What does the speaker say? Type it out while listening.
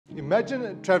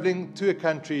Imagine traveling to a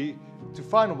country to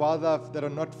find wildlife that are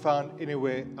not found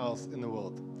anywhere else in the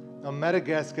world. Now,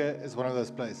 Madagascar is one of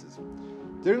those places.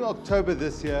 During October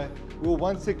this year, we will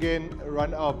once again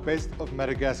run our Best of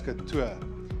Madagascar tour.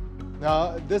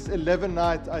 Now, this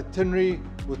 11-night itinerary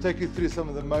will take you through some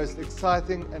of the most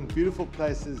exciting and beautiful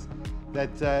places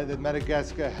that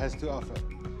Madagascar has to offer.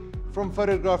 From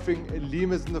photographing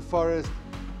lemurs in the forest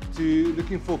to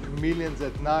looking for chameleons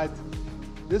at night,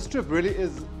 this trip really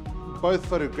is both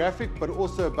photographic but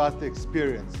also about the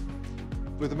experience.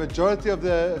 With the majority of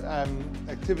the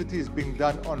activities being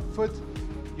done on foot,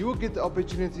 you will get the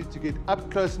opportunity to get up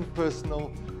close and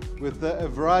personal with a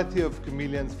variety of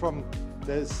chameleons, from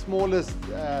the smallest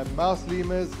mouse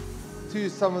lemurs to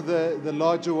some of the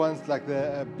larger ones like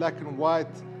the black and white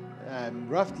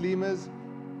ruffed lemurs,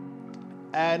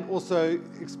 and also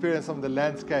experience some of the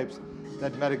landscapes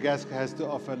that Madagascar has to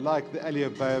offer, like the Alio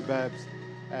baobabs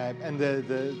and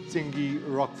the Tsingy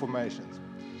rock formations.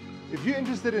 If you're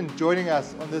interested in joining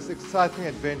us on this exciting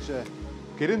adventure,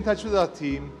 get in touch with our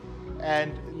team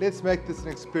and let's make this an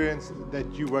experience that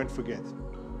you won't forget.